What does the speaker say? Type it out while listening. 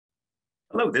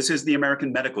Hello, this is the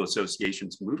American Medical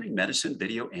Association's Moving Medicine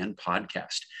video and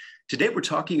podcast. Today, we're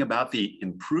talking about the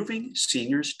Improving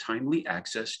Seniors Timely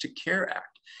Access to Care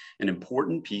Act, an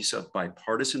important piece of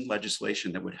bipartisan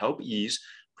legislation that would help ease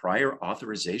prior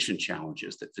authorization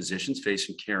challenges that physicians face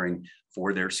in caring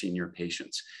for their senior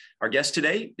patients. Our guest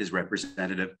today is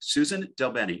Representative Suzan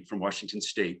DelBene from Washington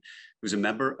State, who's a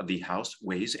member of the House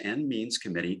Ways and Means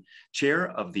Committee,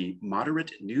 chair of the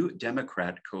Moderate New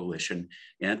Democrat Coalition,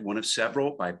 and one of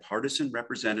several bipartisan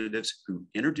representatives who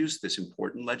introduced this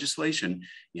important legislation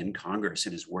in Congress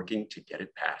and is working to get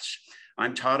it passed.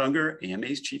 I'm Todd Unger,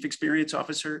 AMA's Chief Experience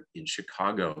Officer in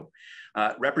Chicago.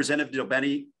 Representative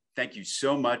DelBene, thank you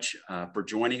so much for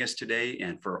joining us today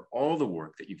and for all the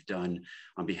work that you've done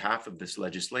on behalf of this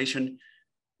legislation.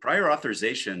 Prior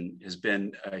authorization has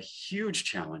been a huge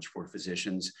challenge for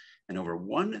physicians, and over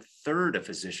 1/3 of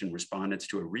physician respondents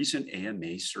to a recent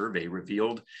AMA survey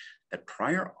revealed that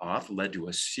prior auth led to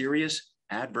a serious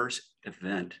adverse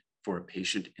event for a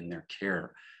patient in their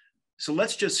care. So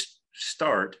let's just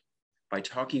start by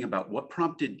talking about what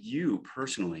prompted you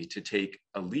personally to take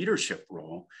a leadership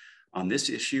role on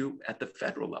this issue at the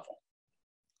federal level.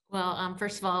 Well,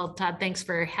 first of all, Todd, thanks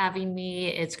for having me.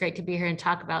 It's great to be here and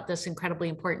talk about this incredibly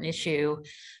important issue.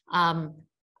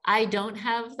 I don't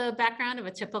have the background of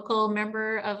a typical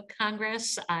member of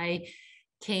Congress. I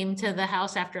came to the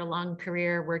House after a long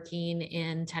career working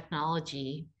in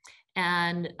technology.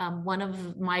 And one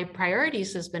of my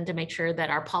priorities has been to make sure that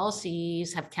our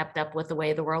policies have kept up with the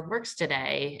way the world works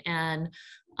today. And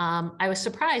I was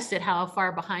surprised at how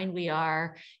far behind we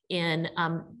are in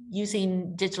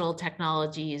using digital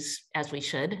technologies as we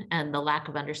should, and the lack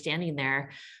of understanding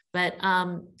there. But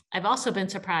I've also been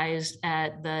surprised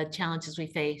at the challenges we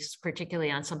face, particularly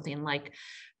on something like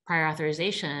prior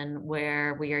authorization,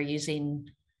 where we are using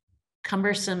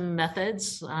cumbersome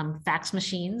methods, fax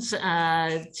machines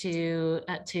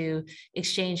to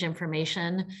exchange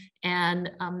information, and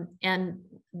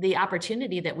the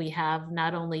opportunity that we have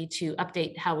not only to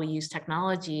update how we use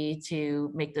technology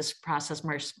to make this process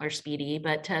more speedy,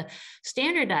 but to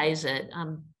standardize it.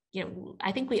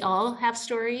 I think we all have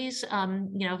stories,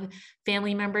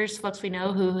 family members, folks we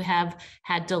know who have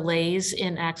had delays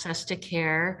in access to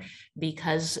care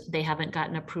because they haven't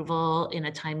gotten approval in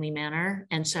a timely manner.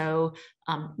 And so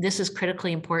this is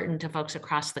critically important to folks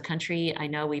across the country. I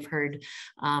know we've heard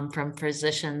from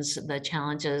physicians the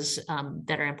challenges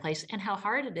that are in place and how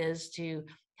hard it is to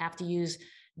have to use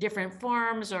different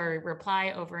forms or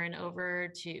reply over and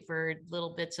over for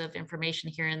little bits of information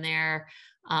here and there,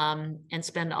 and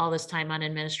spend all this time on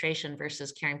administration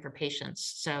versus caring for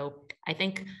patients. So I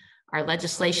think our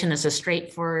legislation is a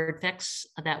straightforward fix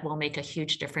that will make a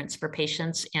huge difference for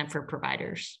patients and for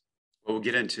providers. Well, we'll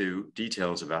get into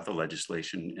details about the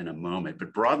legislation in a moment,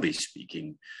 but broadly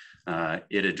speaking,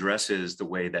 it addresses the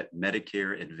way that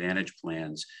Medicare Advantage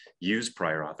plans use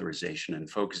prior authorization and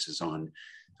focuses on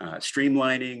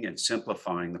streamlining and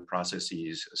simplifying the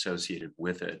processes associated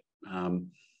with it.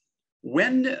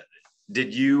 When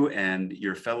did you and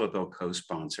your fellow bill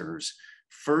co-sponsors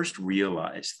first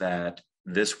realize that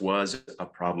this was a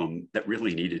problem that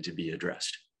really needed to be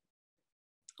addressed?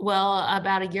 Well,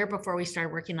 about a year before we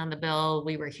started working on the bill,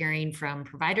 we were hearing from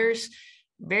providers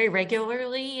very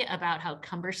regularly about how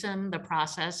cumbersome the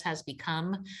process has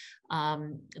become.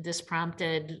 This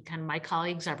prompted kind of my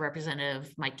colleagues, our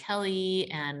Representative Mike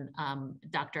Kelly and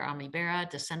Dr. Ami Bera,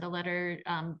 to send a letter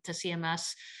to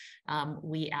CMS.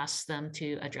 We asked them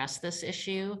to address this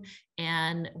issue.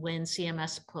 And when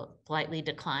CMS politely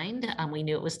declined, we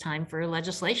knew it was time for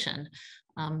legislation.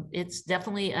 It's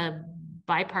definitely a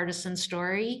bipartisan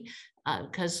story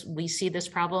because we see this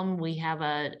problem. We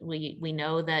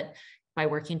know that by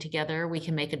working together, we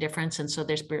can make a difference. And so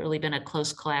there's really been a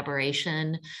close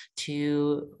collaboration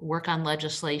to work on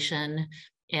legislation,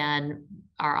 and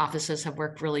our offices have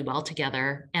worked really well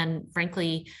together. And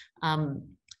frankly,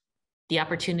 the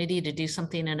opportunity to do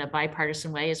something in a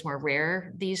bipartisan way is more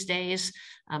rare these days.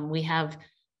 We have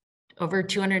over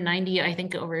 290, I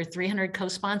think over 300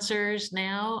 co-sponsors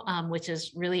now, which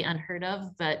is really unheard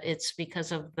of, but it's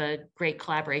because of the great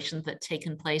collaborations that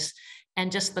taken place and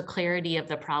just the clarity of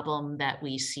the problem that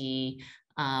we see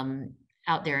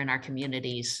out there in our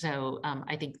communities. So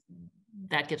I think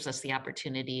that gives us the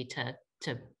opportunity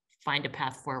to find a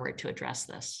path forward to address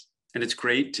this. And it's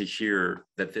great to hear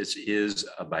that this is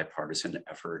a bipartisan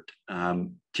effort.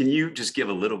 Can you just give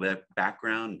a little bit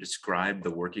background, describe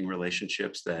the working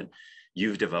relationships that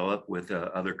you've developed with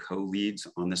other co-leads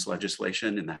on this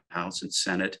legislation in the House and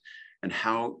Senate, and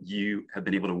how you have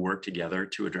been able to work together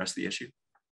to address the issue?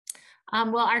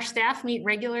 Well, our staff meet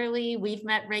regularly. We've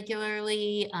met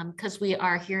regularly because we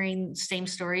are hearing same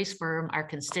stories from our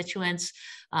constituents,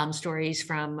 stories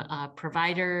from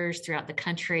providers throughout the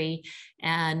country.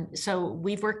 And so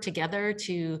we've worked together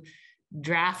to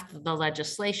draft the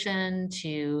legislation,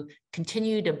 to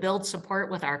continue to build support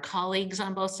with our colleagues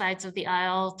on both sides of the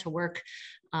aisle, to work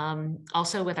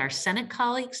also with our Senate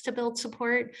colleagues to build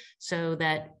support so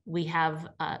that we have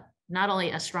not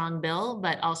only a strong bill,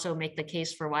 but also make the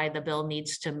case for why the bill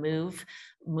needs to move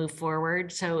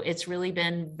forward. So it's really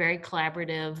been very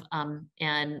collaborative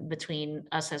and between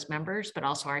us as members, but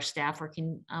also our staff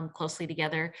working closely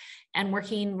together and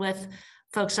working with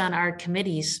folks on our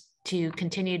committees to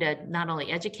continue to not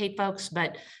only educate folks,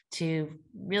 but to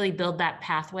really build that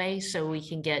pathway so we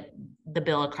can get the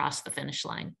bill across the finish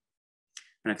line.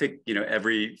 And I think,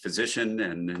 every physician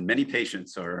and many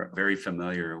patients are very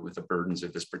familiar with the burdens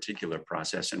of this particular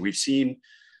process. And we've seen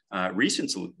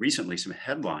recently some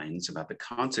headlines about the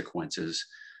consequences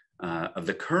of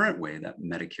the current way that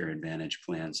Medicare Advantage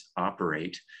plans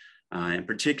operate, and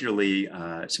particularly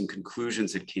some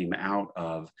conclusions that came out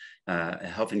of a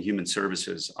Health and Human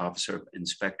Services Office of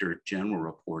Inspector General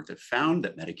report that found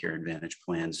that Medicare Advantage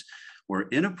plans were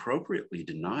inappropriately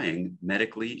denying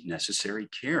medically necessary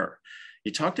care.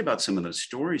 You talked about some of those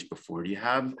stories before. Do you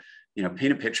have,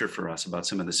 paint a picture for us about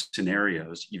some of the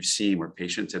scenarios you've seen where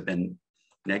patients have been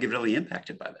negatively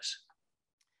impacted by this?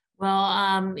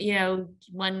 Well,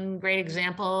 one great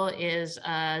example is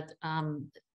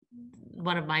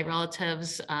one of my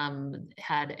relatives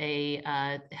had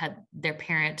their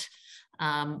parent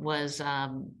was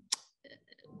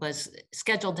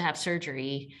scheduled to have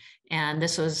surgery. And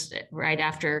this was right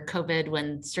after COVID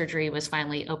when surgery was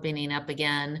finally opening up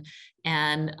again.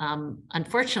 And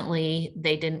unfortunately,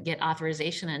 they didn't get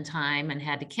authorization in time and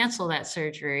had to cancel that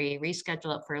surgery,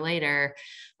 reschedule it for later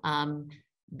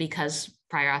because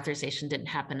prior authorization didn't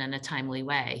happen in a timely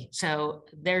way. So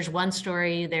there's one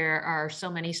story. There are so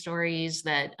many stories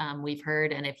that we've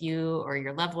heard. And if you or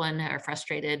your loved one are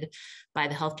frustrated by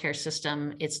the healthcare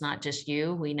system, it's not just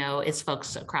you. We know it's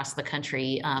folks across the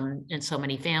country and so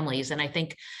many families. And I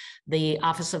think the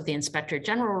Office of the Inspector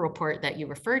General report that you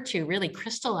referred to really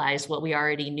crystallized what we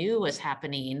already knew was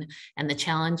happening and the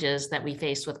challenges that we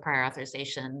face with prior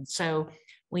authorization. So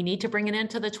we need to bring it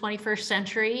into the 21st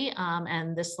century,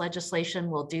 and this legislation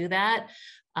will do that.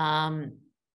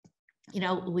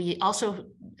 We also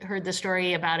heard the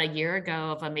story about a year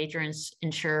ago of a major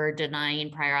insurer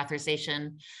denying prior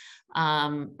authorization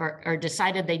or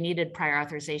decided they needed prior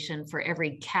authorization for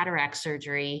every cataract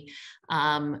surgery.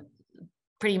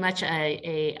 Pretty much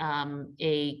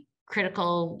a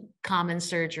critical common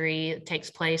surgery takes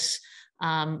place.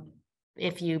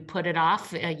 If you put it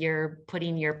off, you're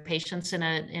putting your patients in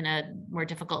a more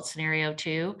difficult scenario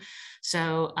too.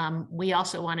 So we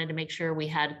also wanted to make sure we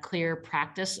had clear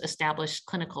practice, established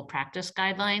clinical practice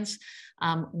guidelines.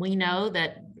 We know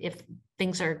that if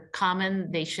things are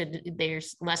common,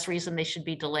 there's less reason they should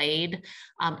be delayed.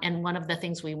 And one of the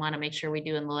things we want to make sure we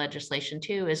do in the legislation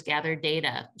too is gather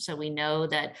data. So we know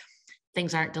that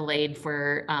things aren't delayed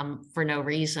for no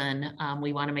reason.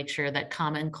 We want to make sure that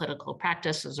common clinical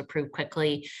practice is approved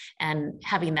quickly, and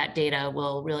having that data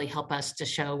will really help us to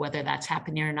show whether that's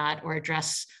happening or not, or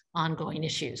address ongoing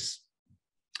issues.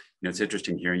 It's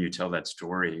interesting hearing you tell that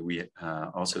story. We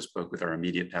also spoke with our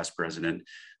immediate past president,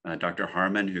 Dr.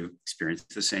 Harmon, who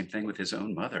experienced the same thing with his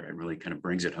own mother. It really kind of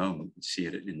brings it home. You see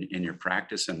it in your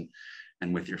practice and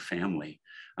with your family.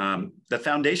 The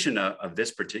foundation of this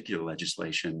particular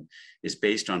legislation is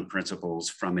based on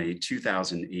principles from a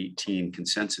 2018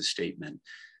 consensus statement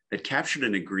that captured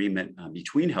an agreement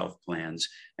between health plans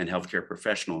and healthcare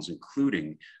professionals,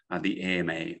 including the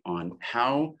AMA, on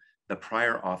how the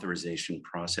prior authorization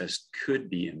process could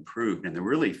be improved. And there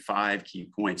were really 5 key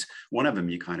points. One of them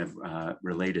you kind of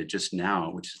related just now,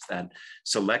 which is that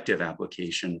selective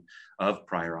application of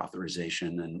prior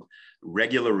authorization and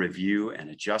regular review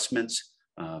and adjustments,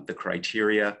 the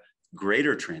criteria,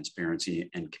 greater transparency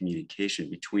and communication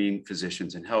between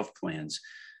physicians and health plans,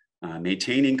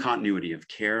 maintaining continuity of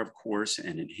care, of course,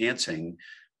 and enhancing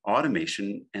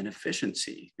automation and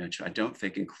efficiency, which I don't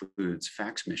think includes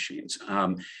fax machines.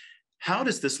 How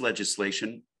does this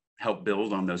legislation help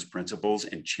build on those principles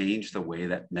and change the way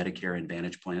that Medicare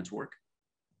Advantage plans work?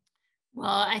 Well,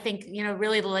 I think,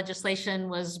 really the legislation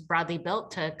was broadly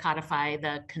built to codify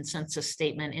the consensus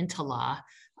statement into law.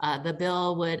 The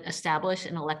bill would establish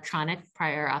an electronic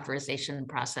prior authorization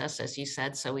process, as you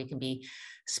said, so we can be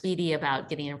speedy about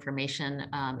getting information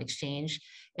exchange.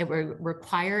 It will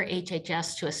require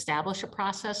HHS to establish a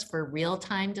process for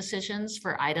real-time decisions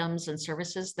for items and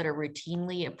services that are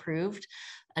routinely approved.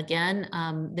 Again,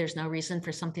 there's no reason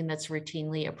for something that's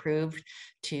routinely approved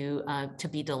to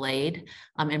be delayed.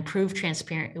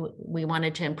 We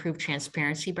wanted to improve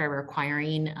transparency by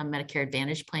requiring Medicare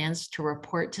Advantage plans to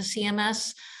report to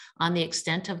CMS on the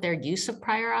extent of their use of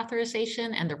prior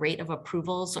authorization and the rate of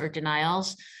approvals or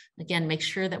denials. Again, make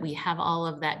sure that we have all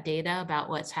of that data about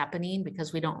what's happening,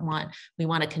 because we want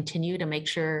to continue to make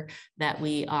sure that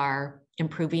we are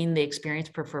improving the experience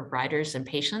for providers and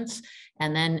patients,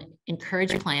 and then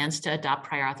encourage plans to adopt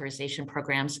prior authorization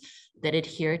programs that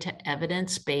adhere to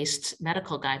evidence-based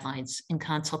medical guidelines in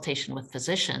consultation with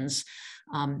physicians.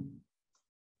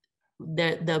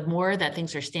 The more that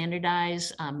things are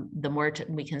standardized, the more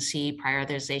we can see prior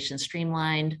authorization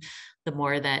streamlined, the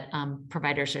more that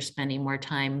providers are spending more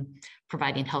time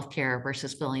providing healthcare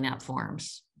versus filling out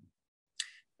forms.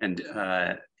 And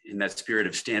in that spirit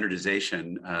of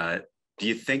standardization, do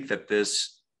you think that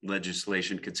this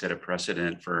legislation could set a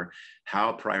precedent for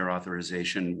how prior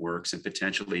authorization works and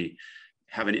potentially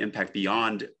have an impact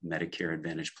beyond Medicare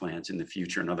Advantage plans in the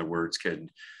future? In other words, could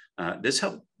this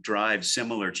help drive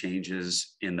similar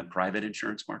changes in the private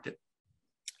insurance market?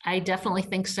 I definitely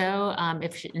think so.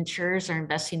 If insurers are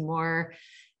investing more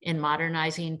in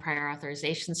modernizing prior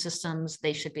authorization systems,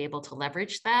 they should be able to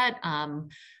leverage that.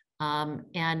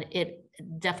 And it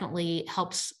definitely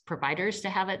helps providers to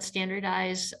have it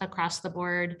standardized across the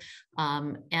board.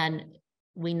 And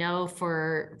we know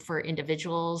for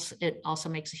individuals, it also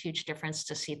makes a huge difference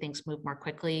to see things move more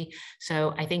quickly.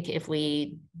 So I think if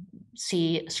we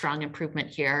see strong improvement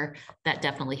here, that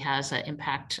definitely has an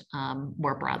impact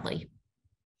more broadly.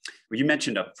 Well, you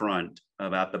mentioned up front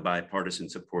about the bipartisan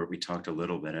support. We talked a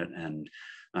little bit, and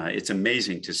it's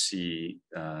amazing to see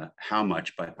how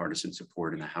much bipartisan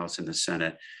support in the House and the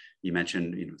Senate. You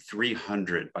mentioned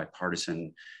 300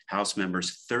 bipartisan House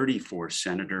members, 34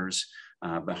 senators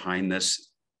behind this.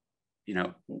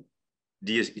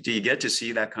 Do you get to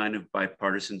see that kind of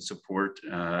bipartisan support?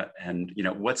 And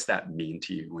what's that mean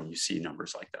to you when you see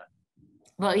numbers like that?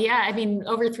 Well, yeah, I mean,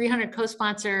 over 300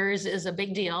 co-sponsors is a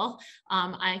big deal.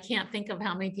 I can't think of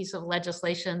how many pieces of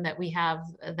legislation that we have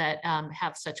that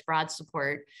have such broad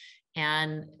support,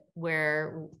 and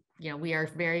where we are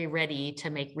very ready to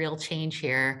make real change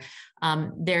here.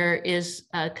 There is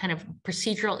a kind of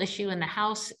procedural issue in the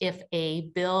House. If a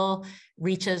bill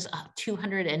reaches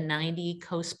 290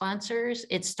 co-sponsors,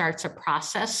 it starts a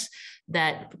process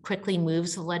that quickly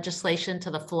moves the legislation to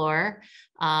the floor.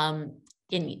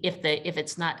 If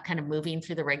it's not kind of moving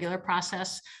through the regular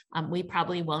process, we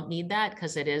probably won't need that,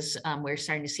 because it is, we're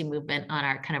starting to see movement on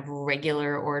our kind of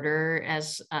regular order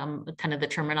as kind of the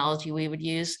terminology we would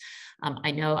use.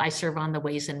 I know I serve on the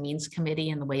Ways and Means Committee,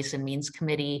 and the Ways and Means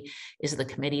Committee is the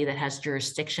committee that has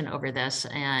jurisdiction over this.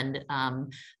 And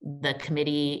the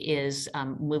committee is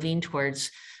moving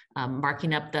towards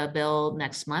marking up the bill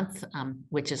next month,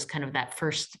 which is kind of that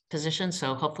first position.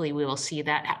 So hopefully we will see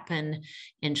that happen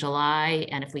in July.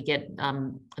 And if we get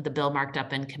the bill marked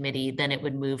up in committee, then it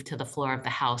would move to the floor of the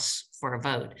House for a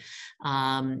vote.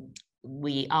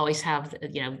 We always have,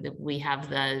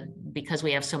 because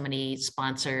we have so many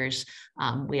sponsors,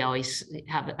 we always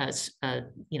have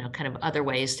kind of other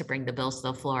ways to bring the bills to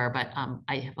the floor. But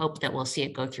I hope that we'll see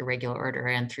it go through regular order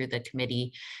and through the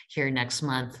committee here next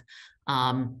month.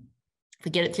 If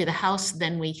we get it through the House,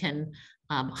 then we can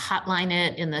hotline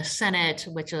it in the Senate,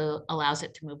 which allows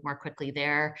it to move more quickly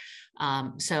there.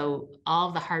 So all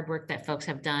of the hard work that folks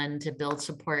have done to build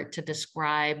support, to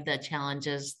describe the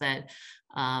challenges that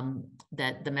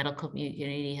the medical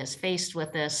community has faced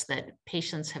with this, that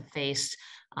patients have faced,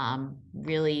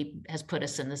 really has put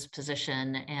us in this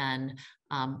position, and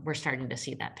we're starting to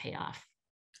see that pay off.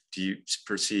 Do you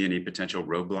foresee any potential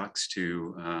roadblocks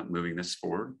to moving this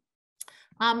forward?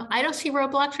 I don't see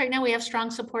roadblocks right now. We have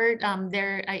strong support.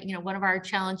 One of our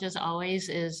challenges always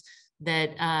is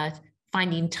that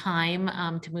finding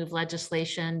time to move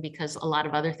legislation, because a lot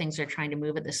of other things are trying to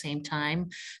move at the same time.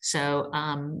 So,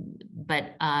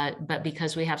 but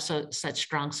because we have such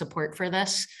strong support for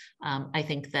this, I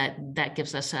think that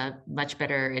gives us a much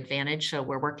better advantage. So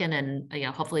we're working, and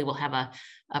hopefully we'll have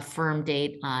a firm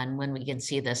date on when we can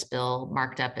see this bill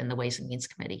marked up in the Ways and Means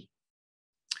Committee.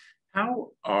 How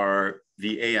are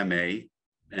the AMA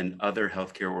and other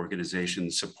healthcare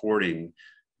organizations supporting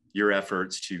your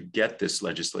efforts to get this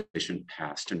legislation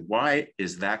passed? And why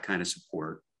is that kind of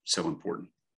support so important?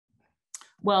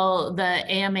 Well, the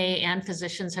AMA and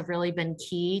physicians have really been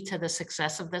key to the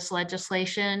success of this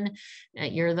legislation.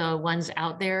 You're the ones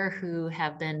out there who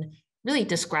have been really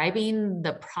describing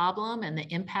the problem and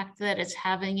the impact that it's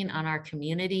having on our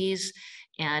communities,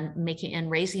 and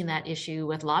raising that issue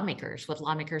with lawmakers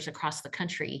across the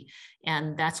country.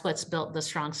 And that's what's built the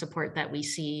strong support that we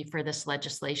see for this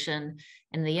legislation.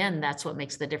 In the end, that's what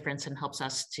makes the difference and helps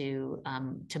us to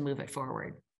move it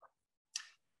forward.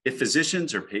 If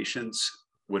physicians or patients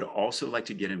would also like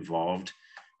to get involved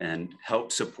and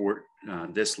help support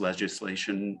this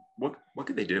legislation, what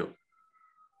could they do?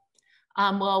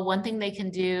 Well, one thing they can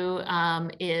do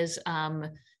is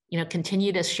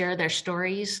continue to share their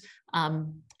stories.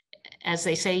 As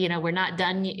they say, we're not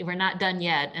done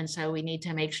yet. And so we need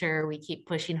to make sure we keep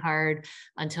pushing hard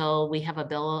until we have a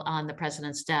bill on the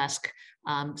president's desk.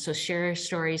 So share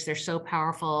stories, they're so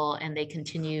powerful, and they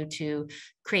continue to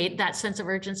create that sense of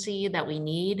urgency that we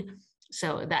need.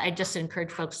 So I just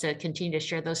encourage folks to continue to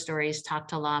share those stories, talk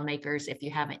to lawmakers if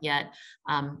you haven't yet.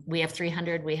 We have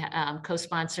 300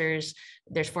 co-sponsors.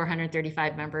 There's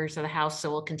 435 members of the House,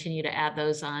 so we'll continue to add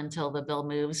those on until the bill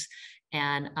moves.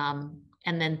 And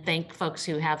then thank folks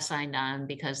who have signed on,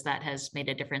 because that has made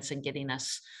a difference in getting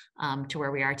us to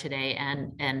where we are today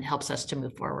and helps us to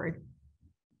move forward.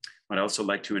 I'd also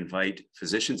like to invite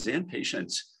physicians and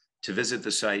patients to visit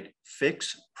the site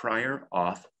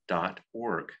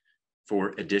fixpriorauth.org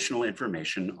for additional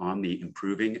information on the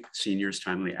Improving Seniors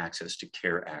Timely Access to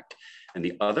Care Act and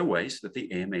the other ways that the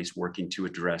AMA is working to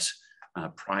address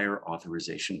prior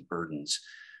authorization burdens.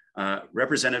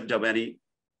 Representative DelBene,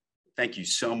 thank you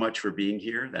so much for being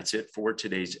here. That's it for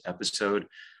today's episode.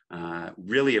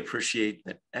 Really appreciate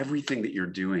that everything that you're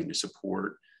doing to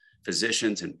support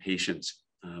physicians and patients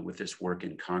with this work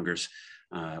in Congress,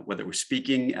 whether we're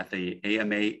speaking at the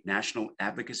AMA National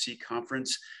Advocacy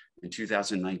Conference in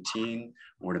 2019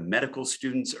 or to medical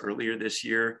students earlier this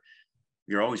year.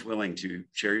 You're always willing to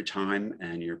share your time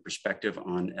and your perspective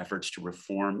on efforts to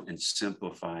reform and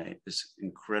simplify this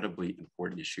incredibly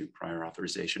important issue, prior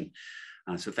authorization.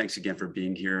 So thanks again for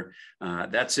being here.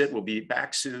 That's it. We'll be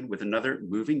back soon with another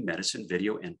Moving Medicine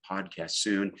video and podcast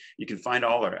soon. You can find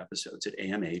all our episodes at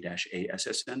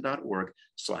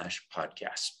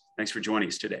ama-assn.org/podcasts. Thanks for joining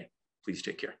us today. Please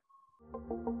take care.